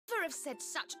have said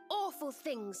such awful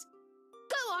things.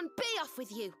 Go on, be off with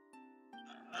you.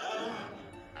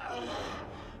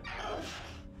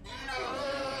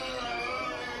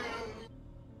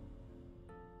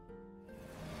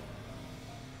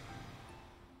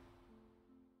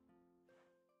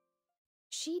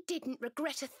 She didn't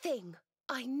regret a thing.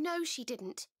 I know she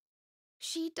didn't.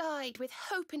 She died with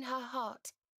hope in her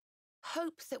heart.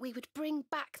 Hope that we would bring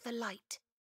back the light.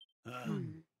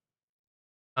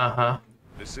 Uh-huh.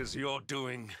 This is your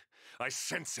doing. I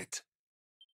sense it.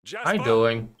 Jasper? I'm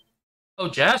doing. Oh,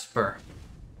 Jasper.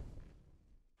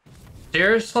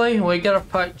 Seriously? We gotta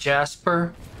fight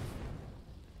Jasper?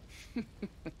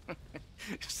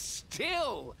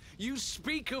 Still, you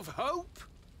speak of hope?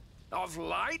 Of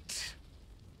light?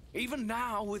 Even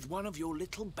now, with one of your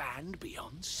little band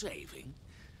beyond saving,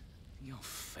 your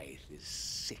faith is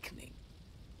sickening.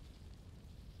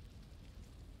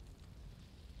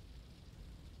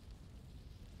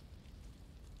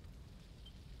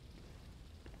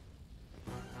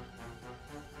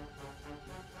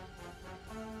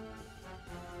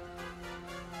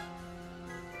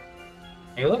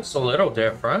 He looks a little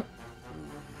different.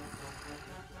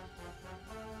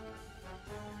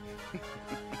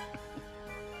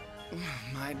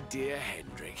 My dear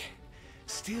Hendrik,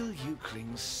 still you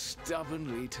cling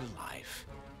stubbornly to life.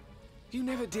 You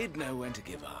never did know when to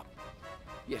give up.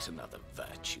 Yet another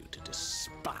virtue to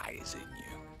despise in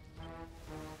you.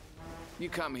 You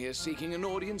come here seeking an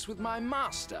audience with my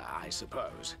master, I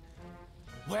suppose.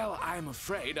 Well, I'm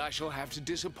afraid I shall have to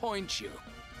disappoint you.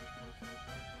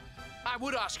 I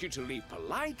would ask you to leave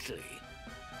politely,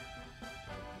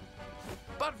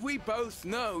 but we both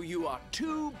know you are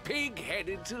too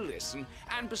pig-headed to listen,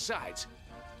 and besides,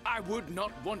 I would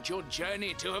not want your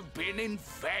journey to have been in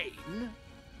vain.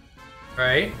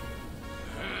 Right?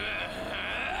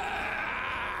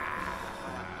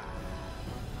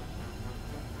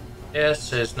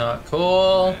 This is not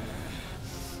cool.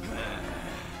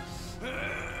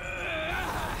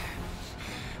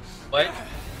 What?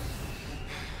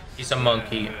 He's a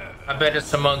monkey. I bet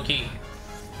it's a monkey.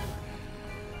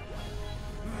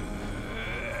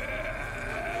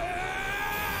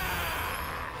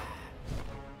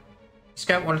 He's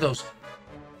got one of those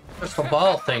crystal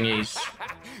ball thingies.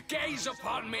 Gaze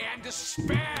upon me and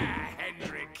despair,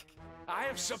 Hendrik. I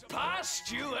have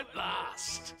surpassed you at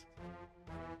last.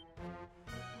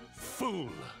 Fool!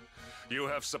 You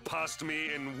have surpassed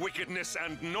me in wickedness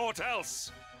and naught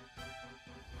else!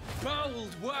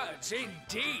 Bold words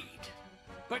indeed,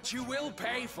 but you will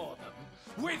pay for them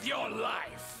with your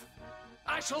life.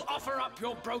 I shall offer up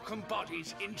your broken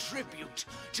bodies in tribute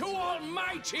to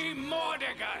Almighty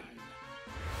Mordegan.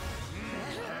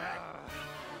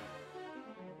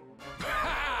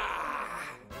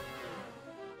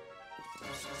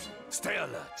 Stay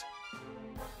alert.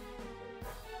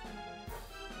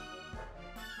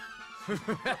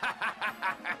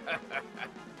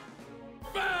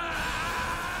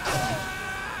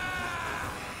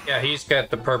 Yeah, he's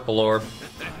got the purple orb.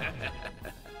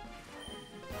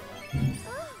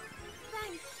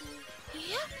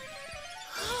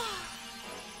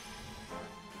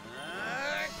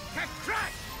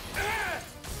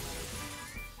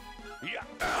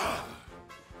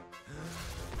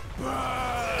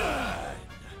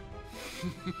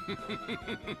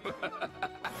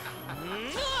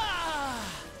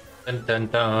 Dun dun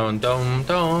dun dun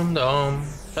dun dun.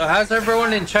 So how's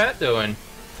everyone in chat doing?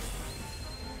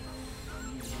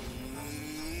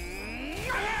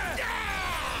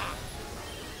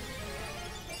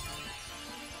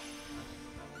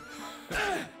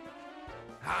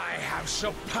 I have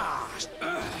surpassed.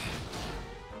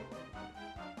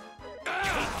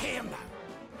 Take him.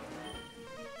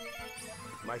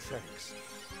 My thanks.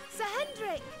 Sir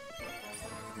Hendrik!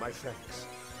 My thanks.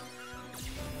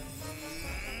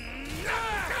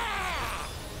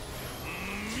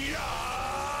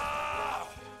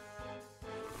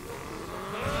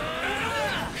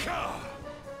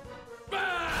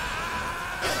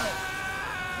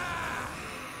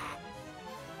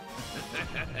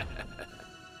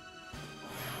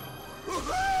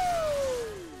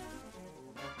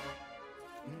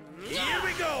 Here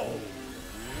we go.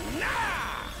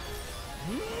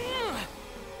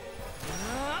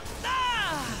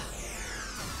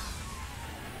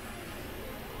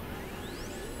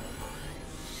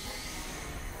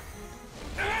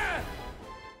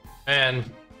 Man,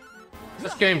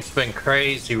 this game's been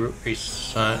crazy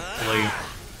recently.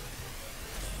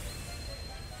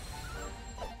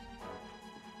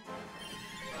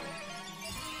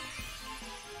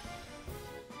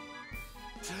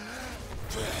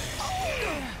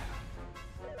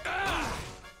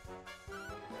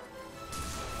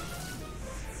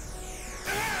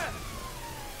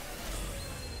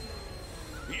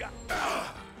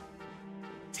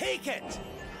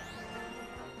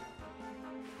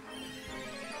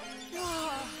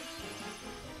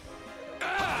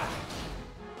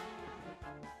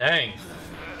 Dang.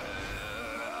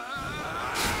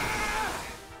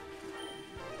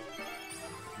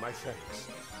 My thanks.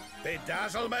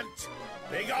 Bedazzlement,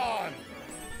 begone!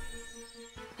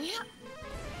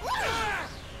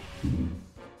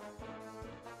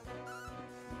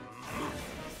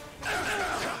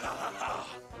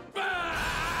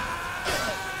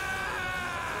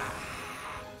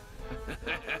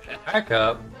 Back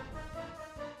up.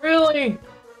 Really? Need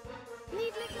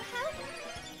little help?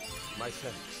 My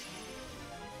thanks.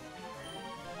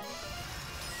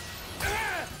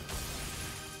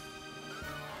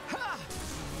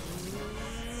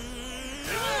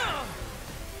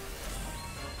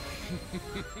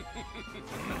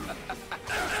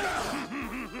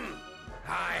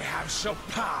 I have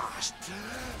surpassed.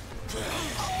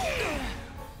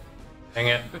 Dang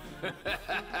it.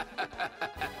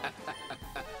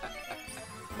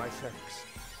 My thanks.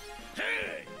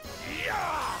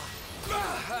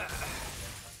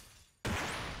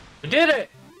 We did it!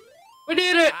 We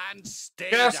did it! And stay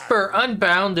Jasper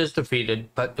Unbound is defeated,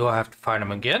 but do I have to fight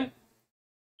him again? down.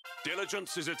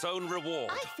 Diligence is its own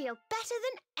reward. I feel better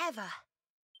than ever.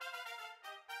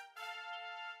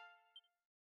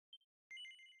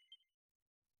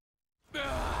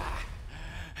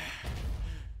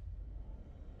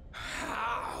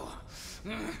 How?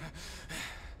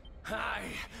 I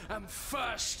am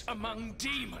first among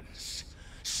demons.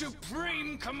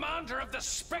 Supreme commander of the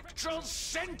spectral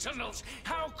sentinels.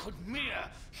 How could mere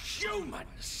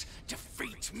humans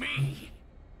defeat me?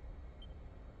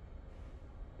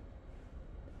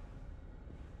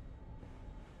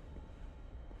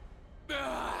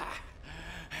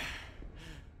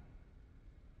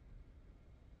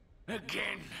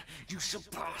 Again, you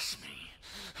surpass me.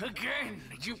 Again,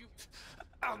 you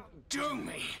outdo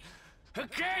me.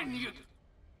 Again,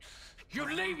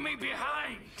 you leave me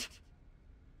behind.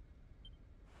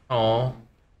 Oh.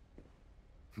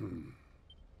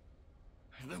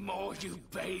 The more you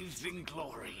bathed in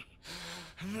glory,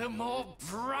 the more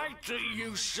brightly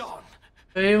you shone.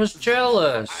 He was I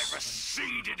jealous.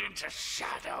 receded into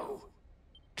shadow.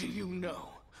 Do you know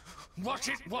what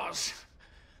it was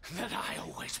that I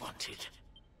always wanted?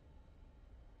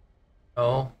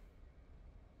 Oh.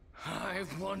 I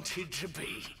wanted to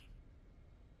be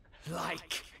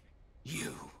like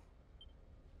you.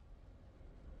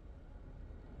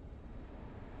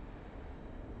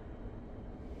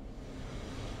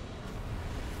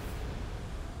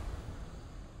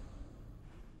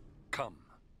 Come.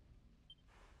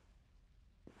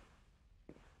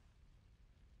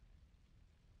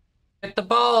 Hit the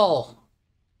ball!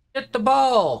 Hit the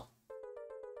ball!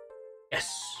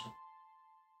 Yes!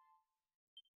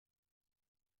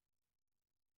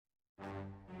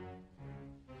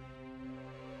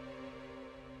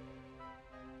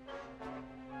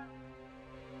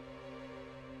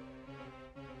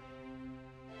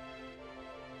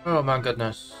 Oh my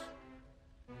goodness.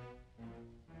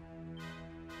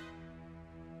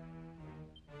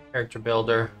 Character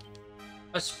builder.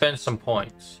 Let's spend some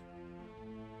points.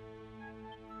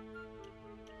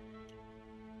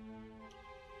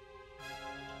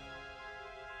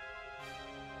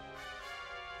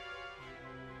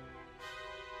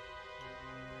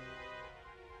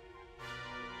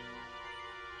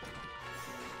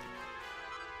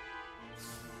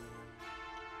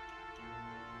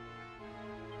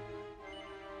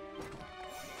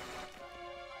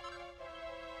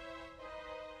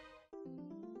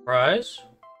 Prize?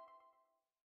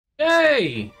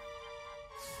 Yay!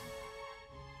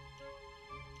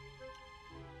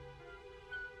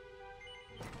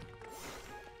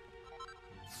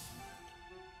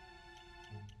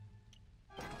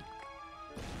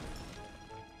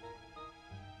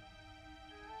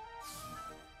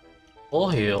 Full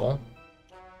heal.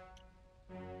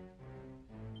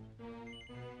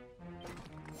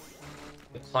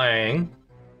 The Clang.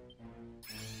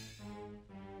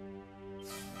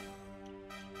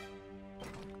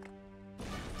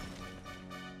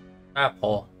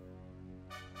 Apple.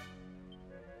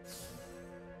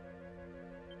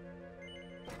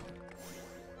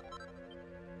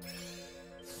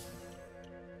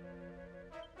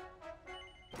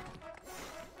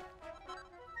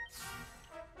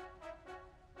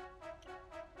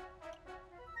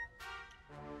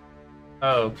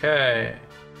 Okay.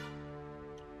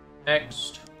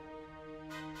 Next.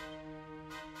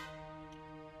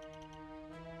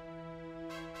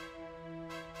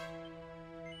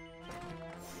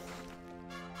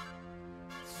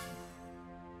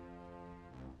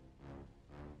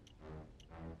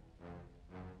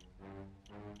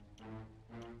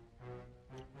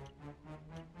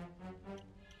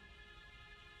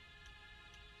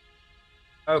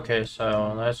 Okay,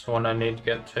 so that's the one I need to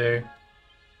get to.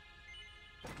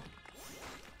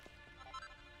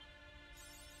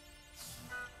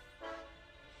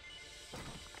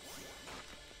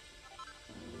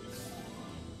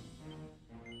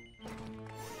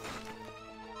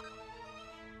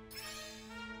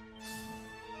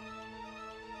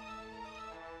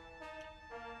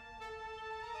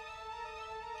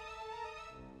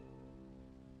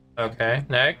 Okay,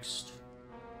 next.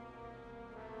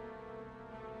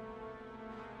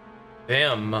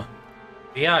 Vim.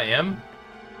 VIM?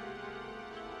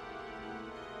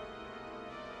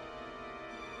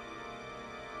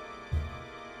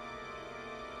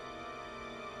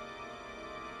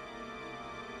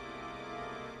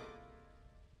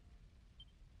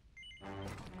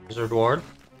 Wizard Ward.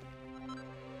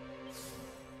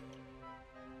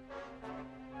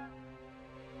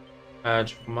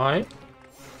 Magic Might.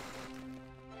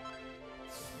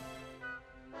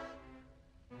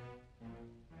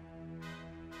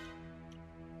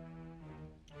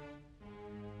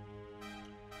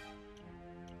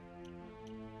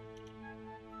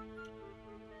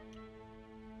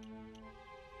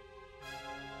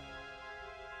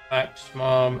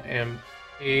 Maximum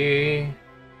MP.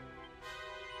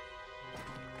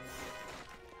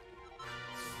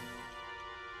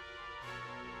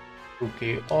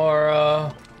 Spooky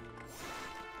Aura.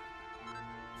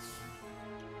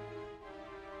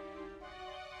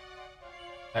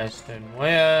 Ice and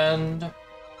Wind.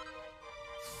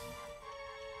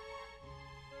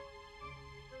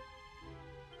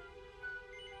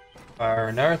 Fire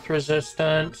and Earth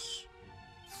Resistance.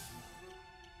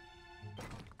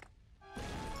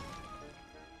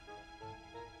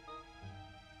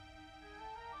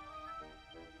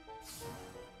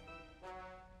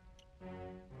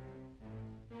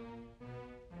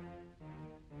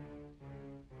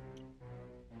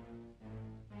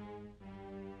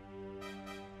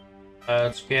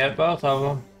 Let's get both of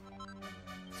them.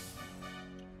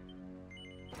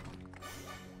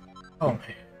 Oh man.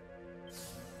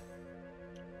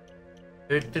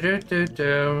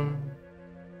 Do.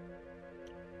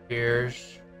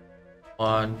 Here's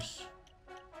ones.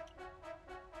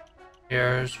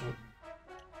 Here's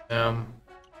them.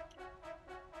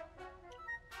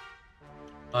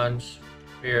 Ones.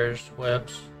 Spears,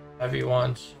 whips, heavy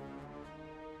ones.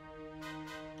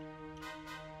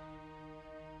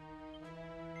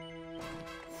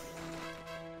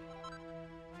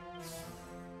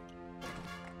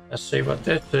 Let's see what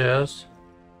this is.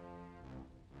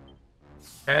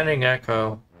 Panning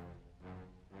Echo.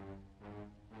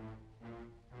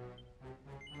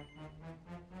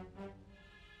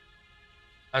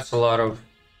 That's a lot of...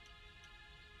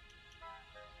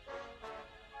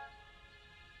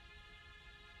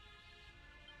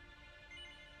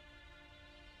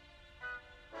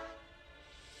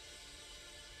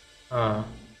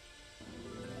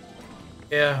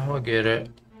 Yeah, we'll get it.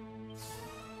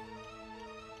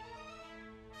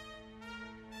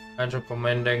 Magical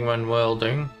mending when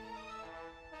welding.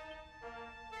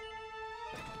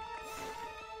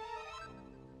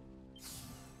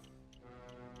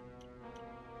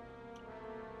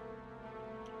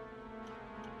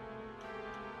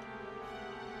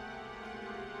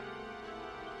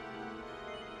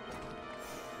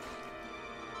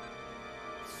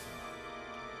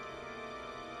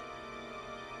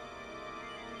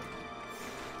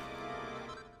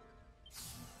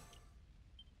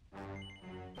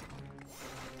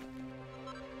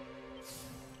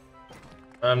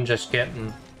 I'm just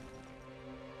getting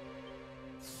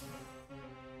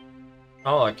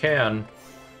all I can.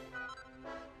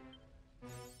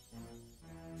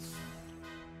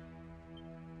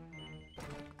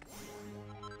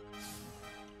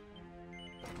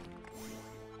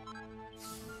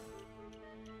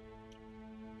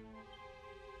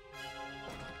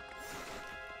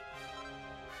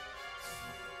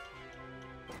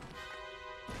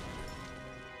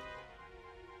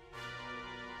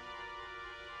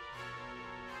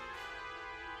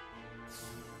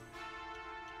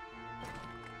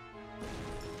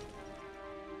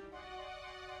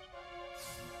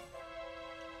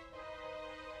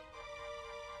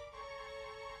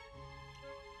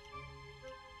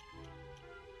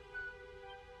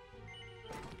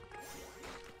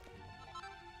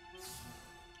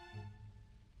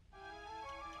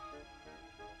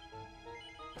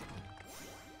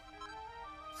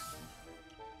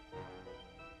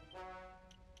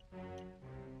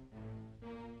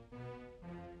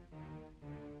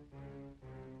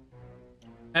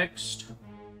 Next.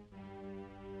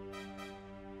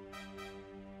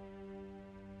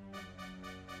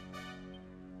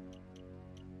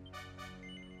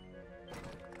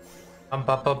 Bum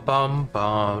bum bum bum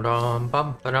bum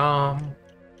bum bum.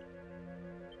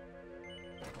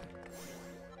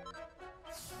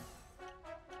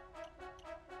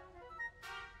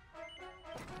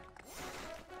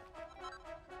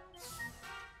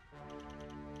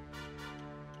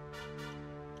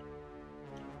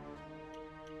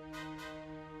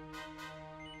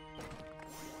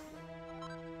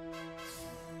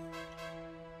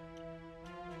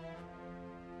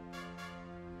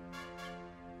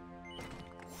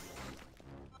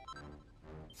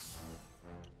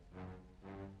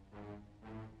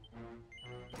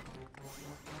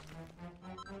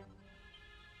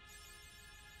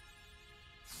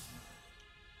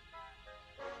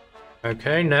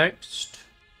 Okay, next.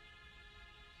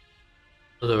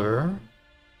 Lure.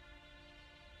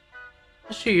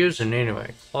 What's she using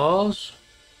anyway? Claws?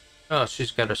 Oh,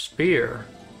 she's got a spear.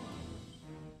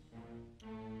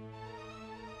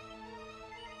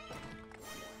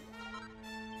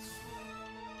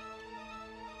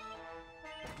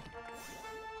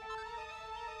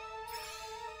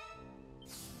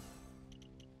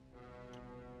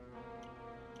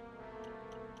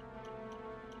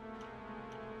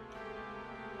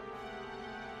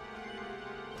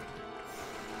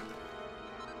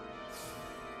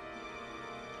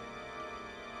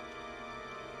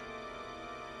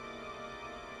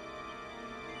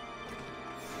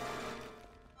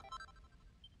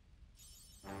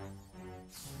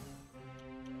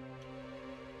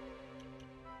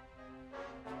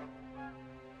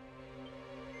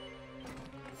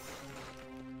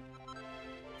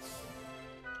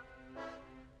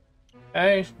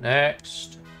 Okay,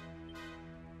 next.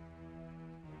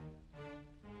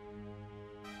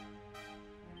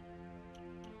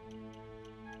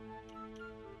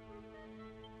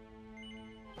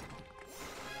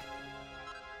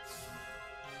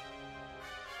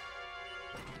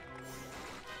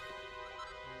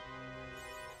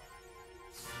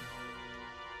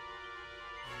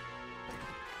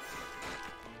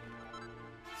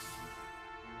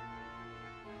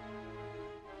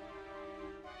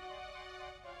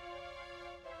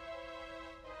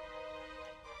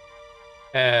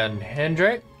 And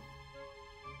Hendrik.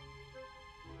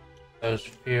 Those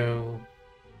few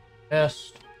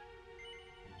missed.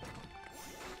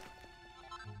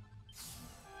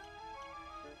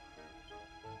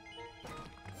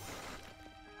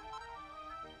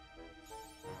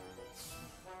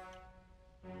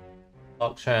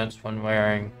 Block chance when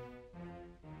wearing.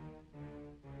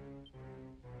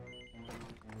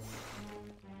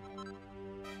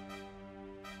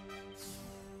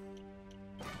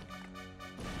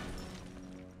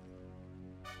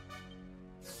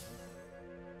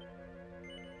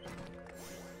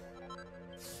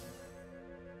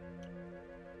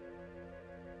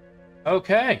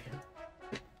 Okay.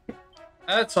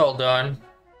 That's all done.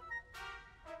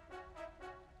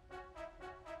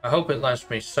 I hope it lets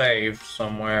me save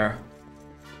somewhere.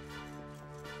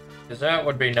 Because that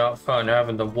would be not fun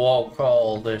having to walk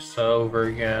all this over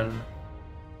again.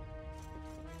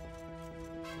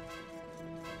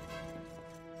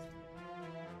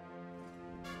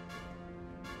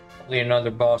 Probably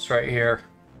another boss right here.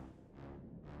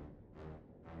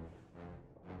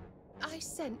 I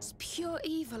sense pure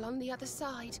evil on the other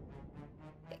side.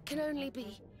 It can only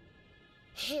be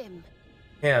him.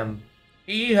 Him.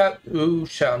 He who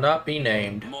shall not be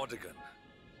named. Mordegon.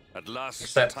 At last,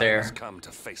 Except the time there. has come to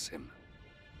face him.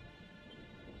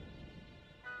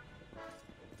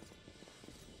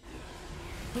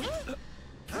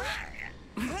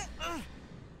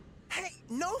 Hey,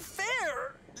 no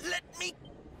fair! Let me...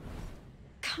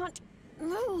 Can't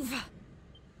move.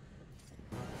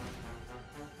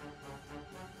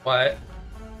 What?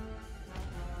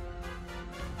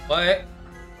 What?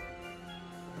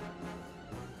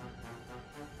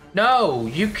 No,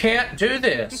 you can't do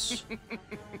this.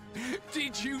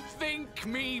 Did you think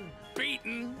me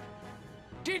beaten?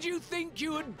 Did you think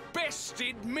you had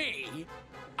bested me?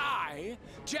 I,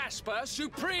 Jasper,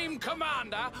 Supreme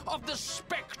Commander of the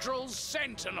Spectral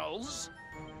Sentinels?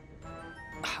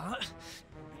 Huh?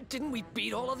 Didn't we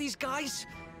beat all of these guys?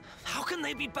 How can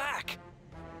they be back?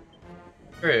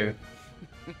 True.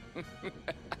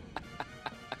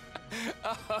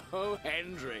 Oh,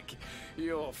 Hendrik,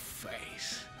 your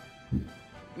face.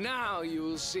 Now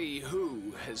you'll see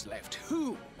who has left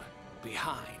whom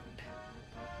behind.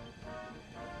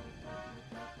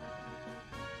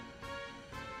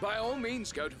 By all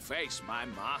means, go to face my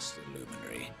master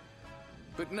luminary,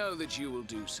 but know that you will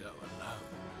do so alone.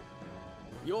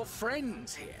 Your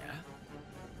friends here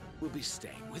will be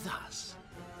staying with us.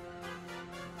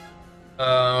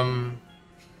 Do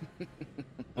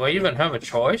I even have a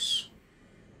choice?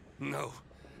 No,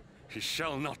 he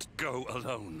shall not go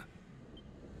alone.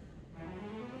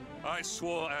 I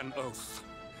swore an oath.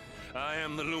 I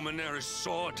am the Luminary's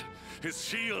sword, his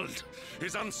shield,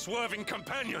 his unswerving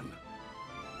companion.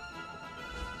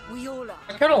 We all are.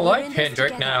 I kind of We're like in this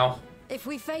Hendrik together. now. If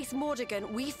we face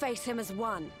Mordegon, we face him as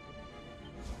one.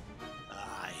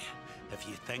 Aye, if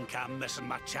you think I'm missing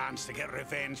my chance to get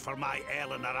revenge for my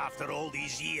Eleanor after all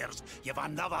these years, you've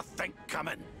another think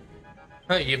coming.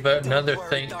 You've got another Don't worry,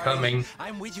 thing darling. coming.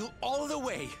 I'm with you all the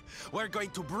way. We're going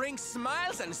to bring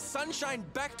smiles and sunshine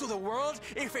back to the world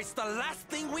if it's the last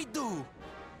thing we do.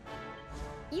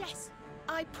 Yes,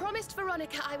 I promised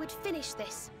Veronica I would finish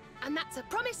this. And that's a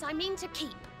promise I mean to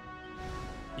keep.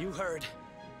 You heard.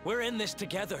 We're in this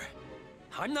together.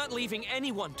 I'm not leaving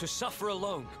anyone to suffer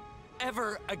alone.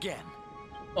 Ever again.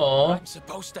 Oh, I'm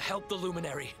supposed to help the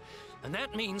Luminary. And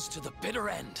that means to the bitter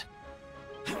end.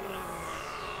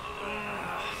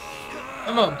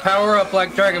 come on, power up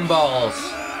like Dragon Balls.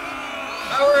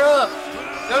 Power up!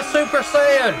 Go Super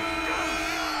Saiyan!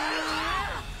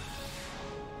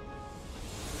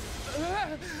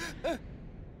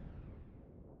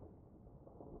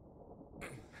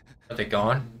 Are they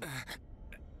gone?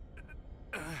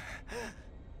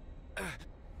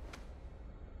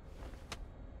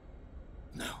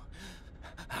 No,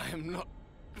 I am not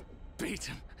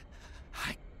beaten.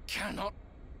 I cannot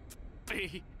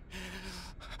be.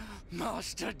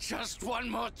 Master, just one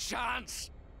more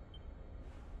chance.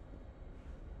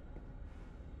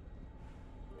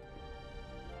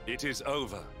 It is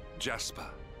over, Jasper.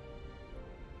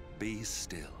 Be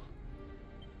still.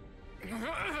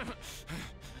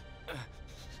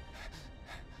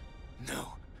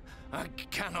 No, I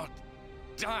cannot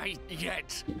die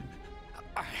yet.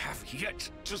 I have yet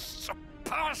to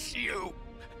surpass you.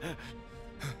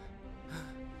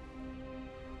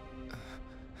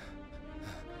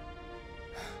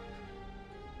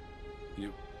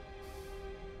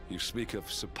 You speak of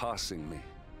surpassing me.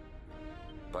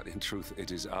 But in truth,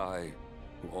 it is I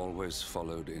who always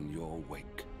followed in your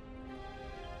wake.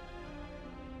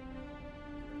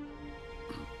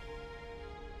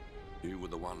 You were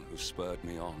the one who spurred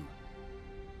me on,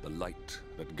 the light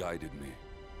that guided me.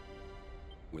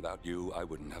 Without you, I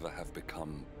would never have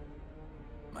become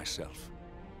myself.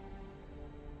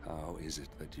 How is it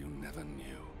that you never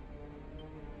knew?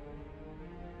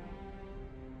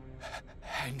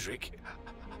 Hendrik,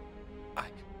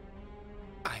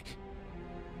 I...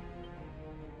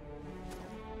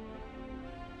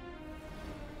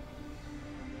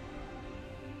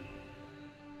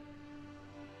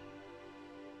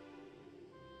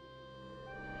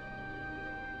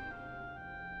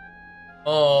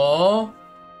 Oh.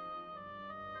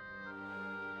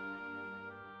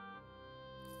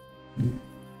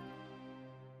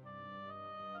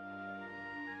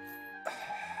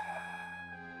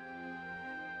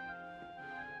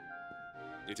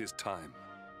 It is time.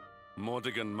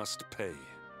 Mordegon must pay.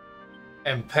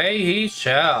 And pay he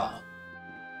shall.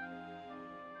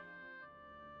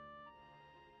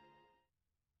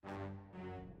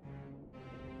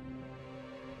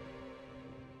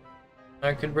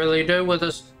 I could really do with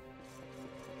a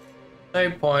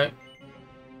save point.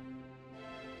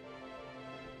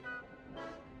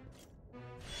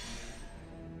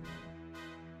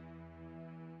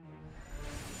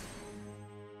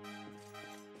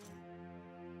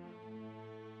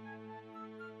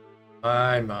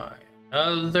 My.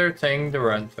 Another thing to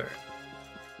run through.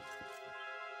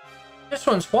 This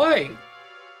one's white.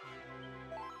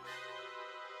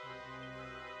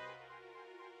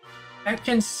 I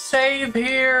can save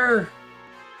here.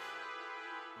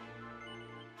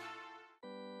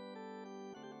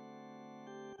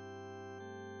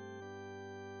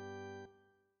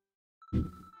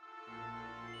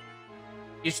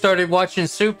 You started watching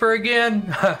Super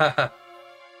again?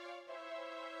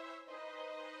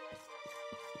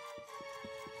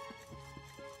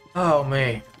 Oh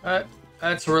man,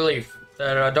 that's relief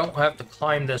that I don't have to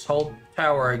climb this whole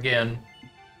tower again.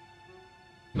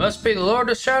 Must be the Lord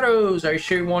of Shadows. Are you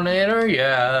sure you want to enter?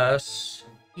 Yes.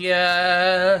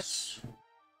 Yes.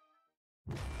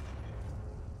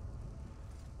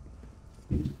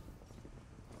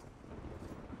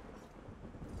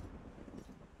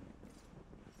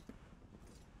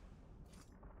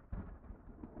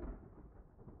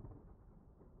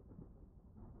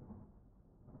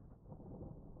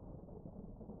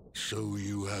 So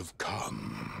you have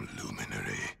come,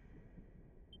 Luminary.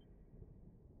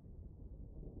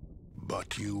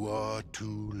 But you are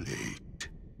too late.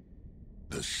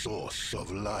 The source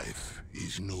of life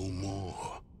is no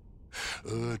more.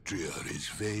 Erdrea is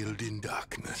veiled in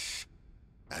darkness,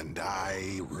 and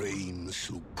I reign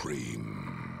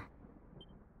supreme.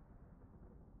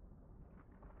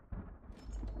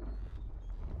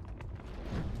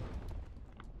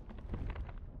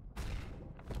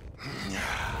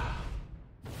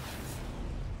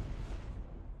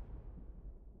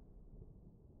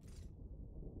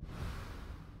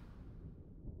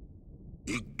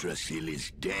 Yggdrasil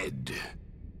is dead.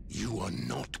 You are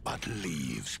not but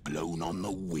leaves blown on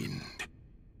the wind.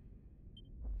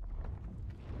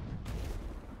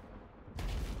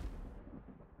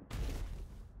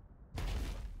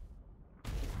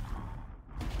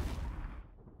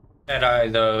 That eye,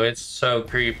 though, it's so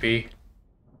creepy.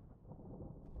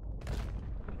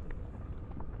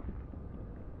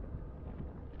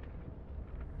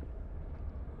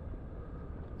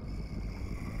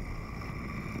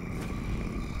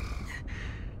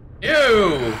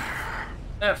 Ew!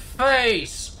 That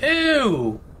face!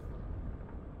 Ew!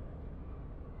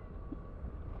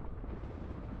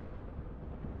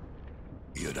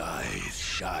 Your eyes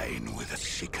shine with a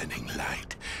sickening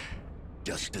light,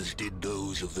 just as did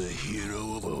those of the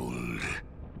hero of old.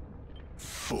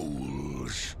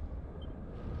 Fools.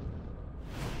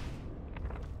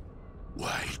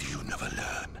 Why do you never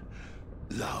learn?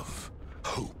 Love,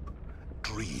 hope,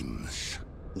 dreams,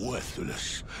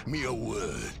 worthless, mere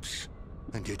words.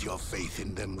 And yet your faith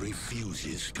in them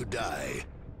refuses to die.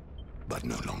 But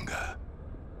no longer.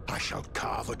 I shall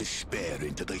carve a despair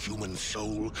into the human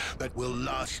soul that will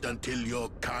last until your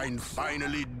kind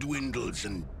finally dwindles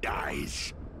and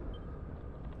dies.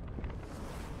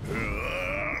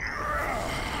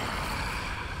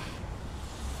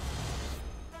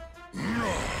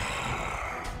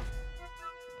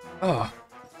 Oh.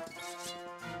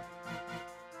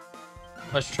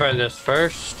 Let's try this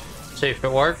first. See if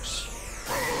it works.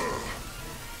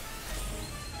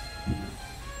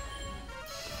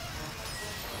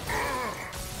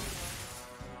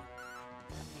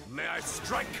 May I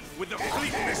strike with the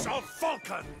fleetness of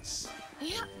falcons!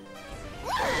 Yeah.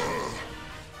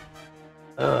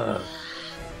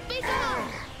 Big arm.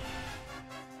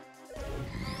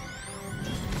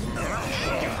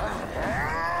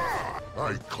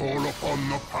 I call upon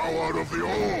the power of the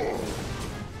All.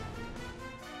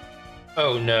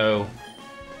 Oh no.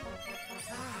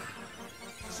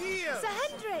 Sir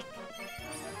Hendrik!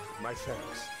 My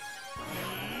thanks.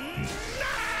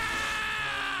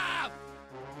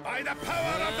 By the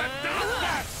power of the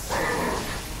darkness!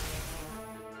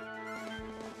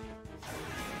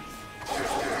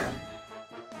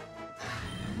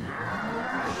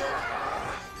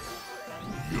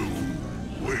 You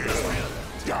will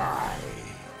die.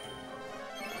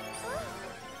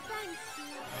 Thank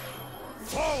you.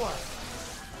 Forward!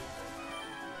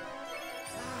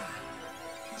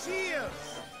 Cheers!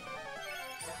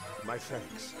 My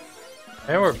thanks.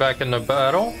 And we're back in the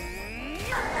battle.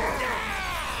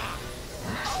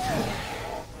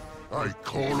 I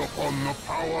call upon the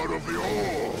power of the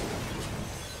All.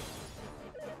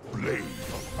 Blade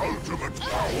of ultimate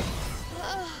power.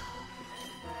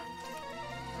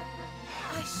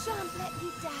 I shan't let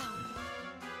you down.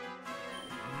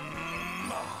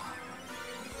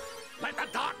 Let the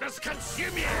darkness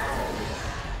consume you!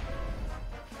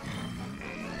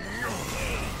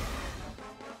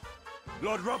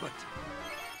 Lord Robert!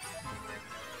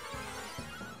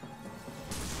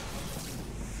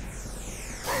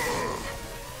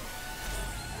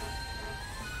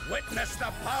 Witness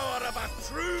the power of a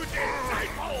true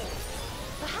disciple!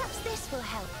 Perhaps this will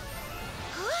help.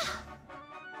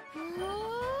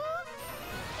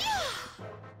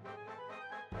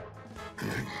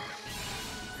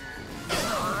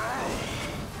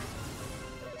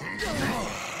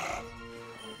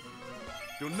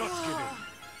 Do not give in.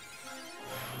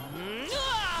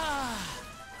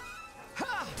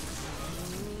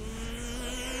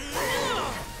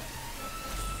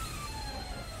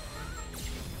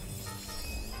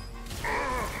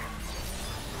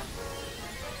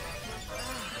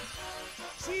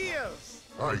 Cheers!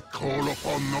 I call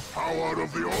upon the power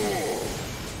of the All.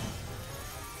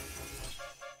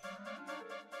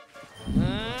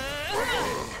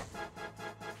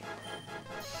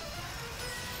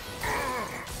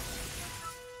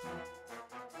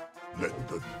 Let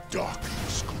the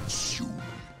darkness consume.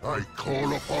 I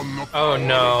call upon the power Oh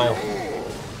no. of the All.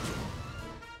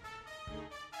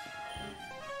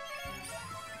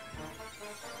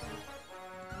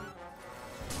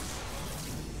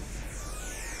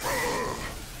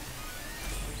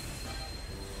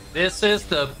 This is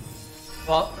the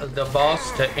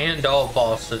boss to end all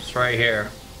bosses right here.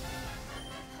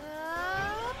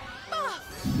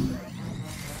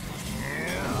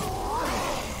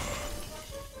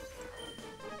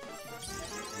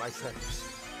 My thanks.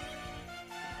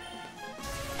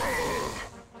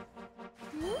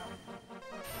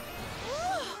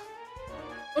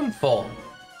 Full.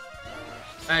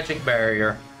 Magic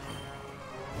barrier.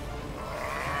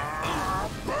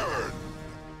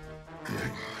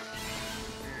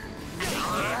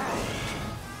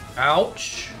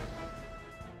 Ouch.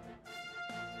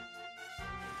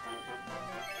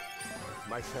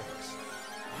 My thanks.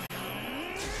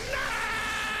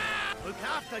 Look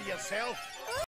after yourself.